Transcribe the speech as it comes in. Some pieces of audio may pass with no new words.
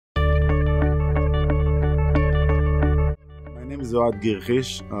is Ohad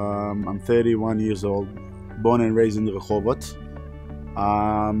Girchish. I'm 31 years old, born and raised in Rehovot.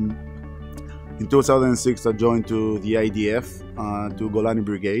 In 2006, I joined to the IDF, to Golani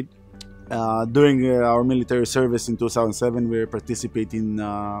Brigade. During our military service in 2007, we participated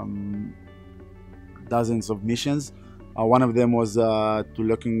in dozens of missions. One of them was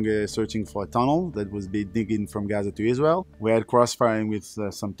searching for a tunnel that was being digging from Gaza to Israel. We had crossfiring with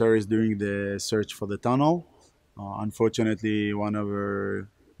some terrorists during the search for the tunnel. Unfortunately, one of our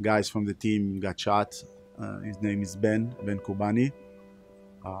guys from the team got shot. His name is Ben Kobani.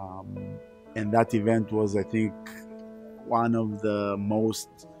 And that event was, I think, one of the most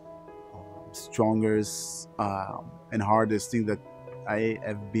strongest and hardest thing that I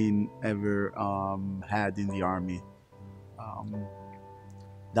have been ever had in the army.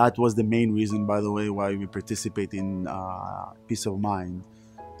 That was the main reason, by the way, why we participate in Peace of Mind.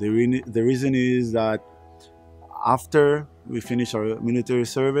 The reason is that after we finish our military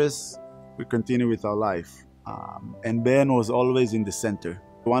service, we continue with our life. And Ben was always in the center.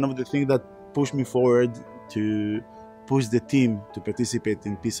 One of the things that pushed me forward to push the team to participate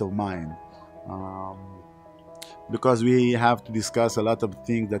in Peace of Mind. Because we have to discuss a lot of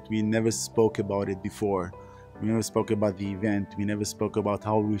things that we never spoke about it before. We never spoke about the event. We never spoke about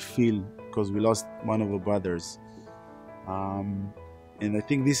how we feel because we lost one of our brothers. And I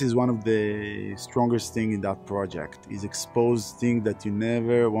think this is one of the strongest things in that project, is expose things that you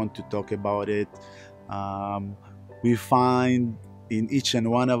never want to talk about it. We find in each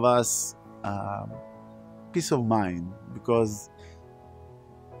and one of us peace of mind, because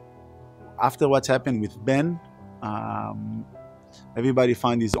after what's happened with Ben, everybody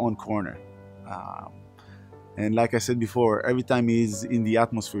found his own corner. And like I said before, every time he's in the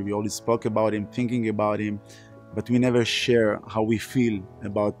atmosphere, we always spoke about him, thinking about him, but we never share how we feel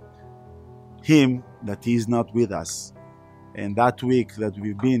about him, that he's not with us. And that week that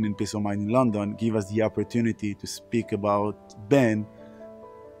we've been in Peace of Mind in London gave us the opportunity to speak about Ben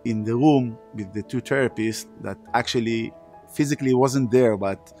in the room with the two therapists that actually physically wasn't there,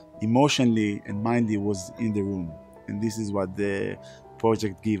 but emotionally and mindly was in the room. And this is what the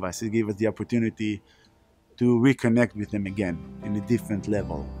project gave us. It gave us the opportunity to reconnect with them again in a different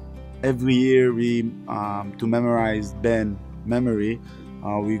level. Every year we to memorize Ben memory,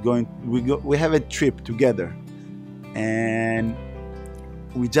 we have a trip together, and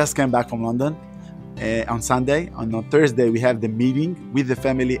we just came back from London on Sunday. On Thursday we have the meeting with the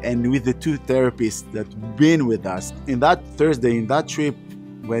family and with the two therapists that been with us. In that Thursday, in that trip,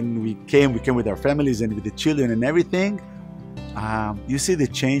 when we came with our families and with the children and everything. You see the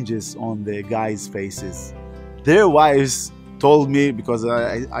changes on the guys' faces. Their wives told me, because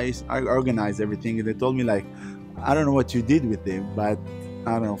I organized everything, and they told me, like, I don't know what you did with him, but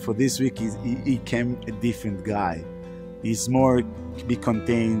I don't know, for this week he came a different guy. He's more be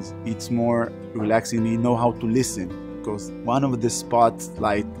contained, it's more relaxing, he know how to listen, because one of the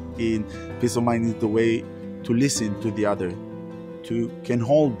spotlight in Peace of Mind is the way to listen to the other, to can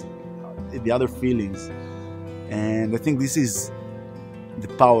hold the other feelings. And I think this is the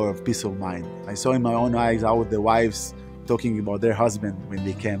power of Peace of Mind. I saw in my own eyes how the wives talking about their husband when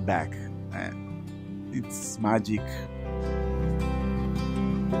they came back. And it's magic.